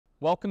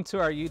Welcome to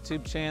our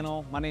YouTube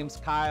channel. My name's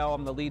Kyle.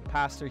 I'm the lead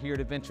pastor here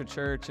at Adventure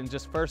Church. And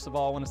just first of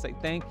all, I want to say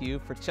thank you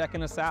for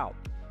checking us out.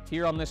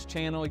 Here on this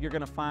channel, you're going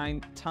to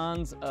find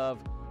tons of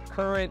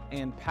current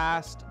and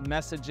past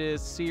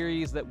messages,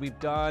 series that we've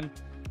done.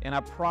 And I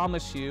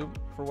promise you,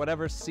 for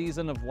whatever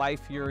season of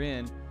life you're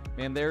in,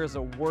 man, there is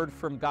a word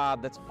from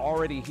God that's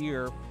already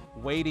here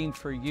waiting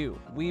for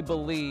you. We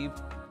believe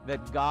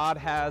that God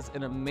has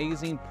an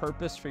amazing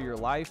purpose for your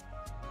life,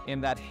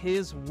 and that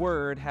His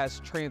Word has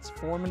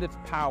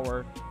transformative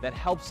power that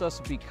helps us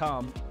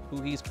become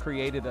who He's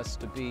created us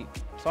to be.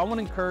 So I want to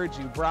encourage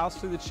you, browse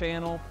through the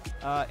channel,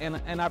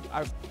 and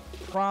I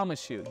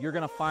promise you, you're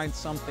going to find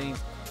something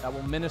that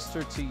will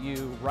minister to you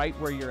right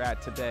where you're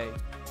at today.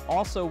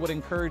 Also would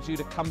encourage you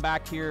to come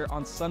back here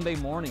on Sunday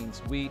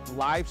mornings. We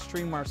live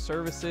stream our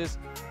services,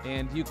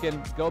 and you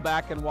can go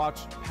back and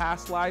watch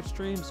past live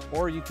streams,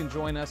 or you can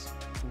join us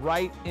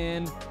right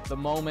in the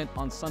moment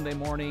on Sunday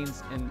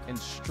mornings and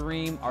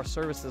stream our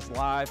services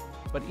live.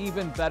 But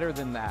even better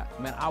than that,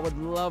 man, I would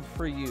love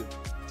for you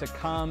to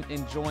come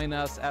and join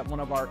us at one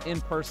of our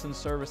in-person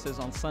services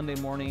on Sunday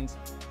mornings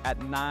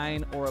at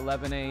 9 or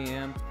 11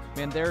 a.m.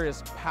 Man, there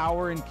is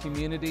power in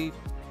community,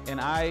 and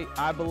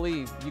I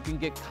believe you can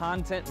get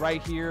content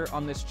right here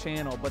on this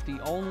channel, but the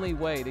only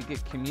way to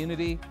get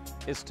community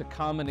is to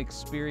come and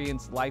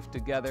experience life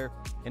together,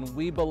 and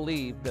we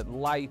believe that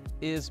life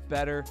is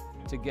better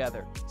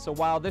together. So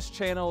while this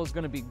channel is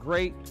going to be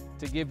great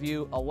to give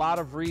you a lot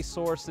of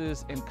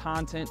resources and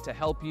content to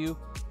help you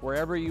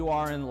wherever you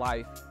are in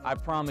life, I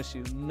promise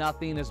you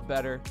nothing is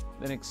better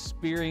than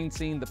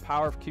experiencing the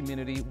power of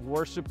community,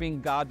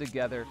 worshiping God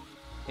together,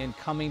 and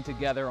coming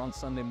together on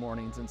Sunday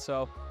mornings. And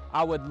so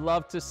I would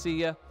love to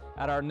see you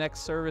at our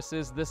next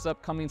services this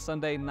upcoming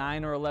Sunday,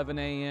 9 or 11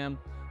 a.m.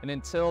 And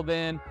until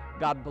then,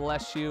 God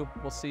bless you.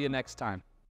 We'll see you next time.